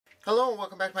Hello and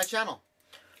welcome back to my channel.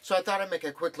 So I thought I'd make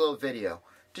a quick little video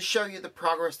to show you the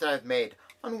progress that I've made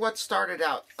on what started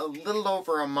out a little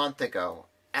over a month ago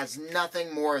as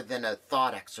nothing more than a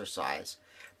thought exercise,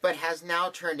 but has now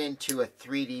turned into a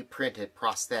 3D printed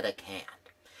prosthetic hand.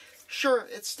 Sure,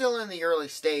 it's still in the early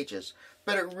stages,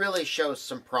 but it really shows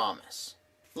some promise.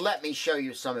 Let me show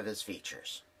you some of his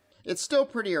features. It's still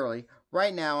pretty early.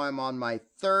 Right now I'm on my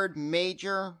third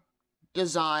major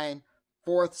design,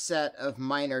 fourth set of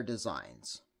minor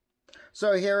designs.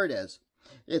 So here it is.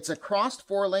 It's a crossed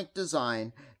four-link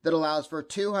design that allows for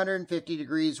 250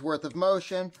 degrees worth of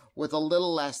motion with a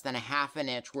little less than a half an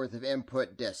inch worth of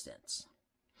input distance,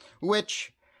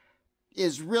 which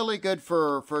is really good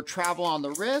for travel on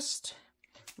the wrist,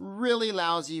 really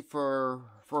lousy for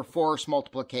force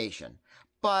multiplication.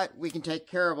 But we can take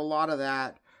care of a lot of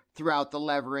that throughout the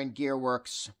lever and gear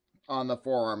works on the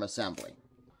forearm assembly.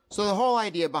 So the whole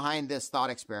idea behind this thought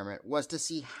experiment was to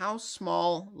see how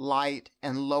small, light,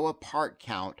 and low a part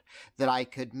count that I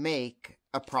could make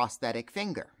a prosthetic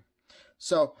finger.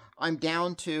 So I'm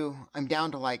down to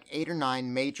like 8 or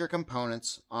 9 major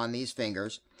components on these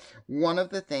fingers. One of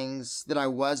the things that I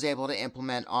was able to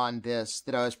implement on this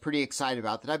that I was pretty excited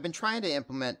about, that I've been trying to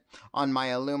implement on my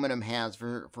aluminum hands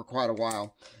for quite a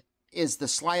while, is the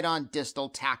slide-on distal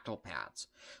tactile pads.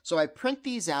 So I print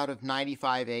these out of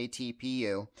 95A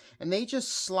TPU, and they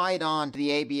just slide on to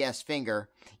the ABS finger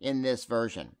in this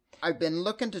version. I've been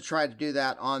looking to try to do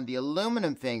that on the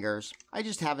aluminum fingers. I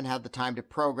just haven't had the time to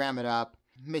program it up,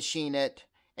 machine it,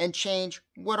 and change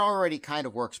what already kind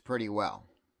of works pretty well.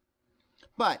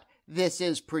 But this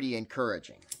is pretty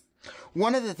encouraging.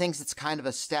 One of the things that's kind of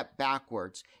a step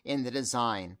backwards in the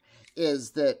design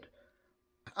is that,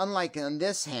 unlike on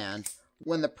this hand,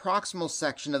 when the proximal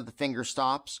section of the finger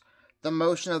stops, the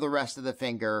motion of the rest of the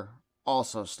finger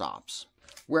also stops.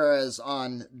 Whereas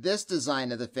on this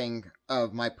design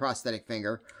of my prosthetic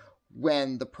finger,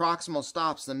 when the proximal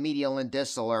stops, the medial and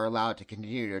distal are allowed to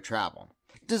continue to travel.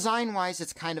 Design-wise,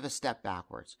 it's kind of a step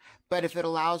backwards, but if it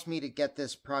allows me to get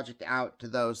this project out to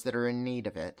those that are in need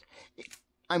of it,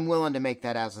 I'm willing to make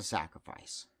that as a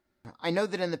sacrifice. I know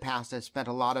that in the past I've spent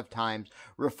a lot of time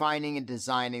refining and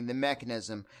designing the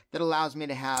mechanism that allows me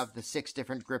to have the 6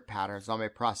 different grip patterns on my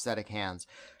prosthetic hands.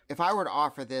 If I were to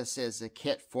offer this as a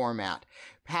kit format,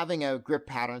 having a grip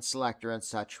pattern selector and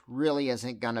such really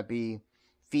isn't going to be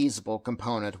feasible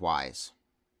component-wise.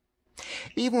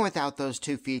 Even without those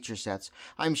 2 feature sets,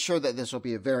 I'm sure that this will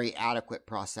be a very adequate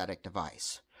prosthetic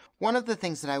device. One of the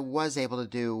things that I was able to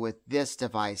do with this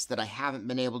device that I haven't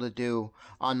been able to do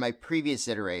on my previous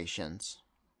iterations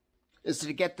is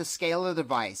to get the scale of the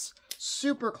device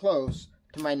super close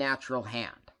to my natural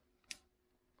hand.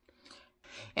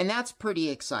 And that's pretty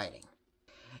exciting.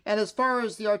 And as far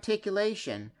as the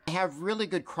articulation, I have really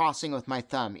good crossing with my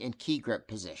thumb in key grip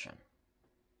position.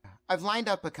 I've lined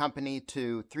up a company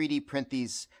to 3D print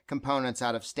these components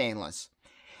out of stainless,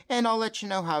 and I'll let you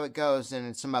know how it goes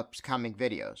in some upcoming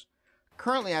videos.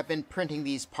 Currently, I've been printing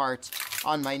these parts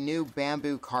on my new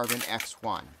Bamboo Carbon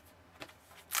X1.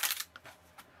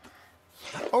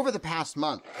 Over the past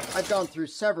month, I've gone through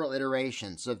several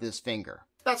iterations of this finger.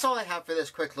 That's all I have for this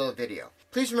quick little video.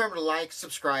 Please remember to like,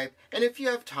 subscribe, and if you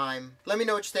have time, let me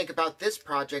know what you think about this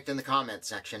project in the comments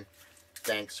section.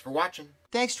 Thanks for watching.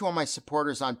 Thanks to all my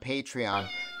supporters on Patreon.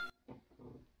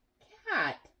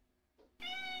 Cat.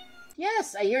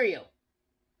 Yes, I hear you.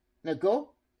 Now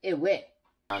go away.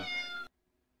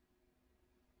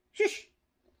 Shush.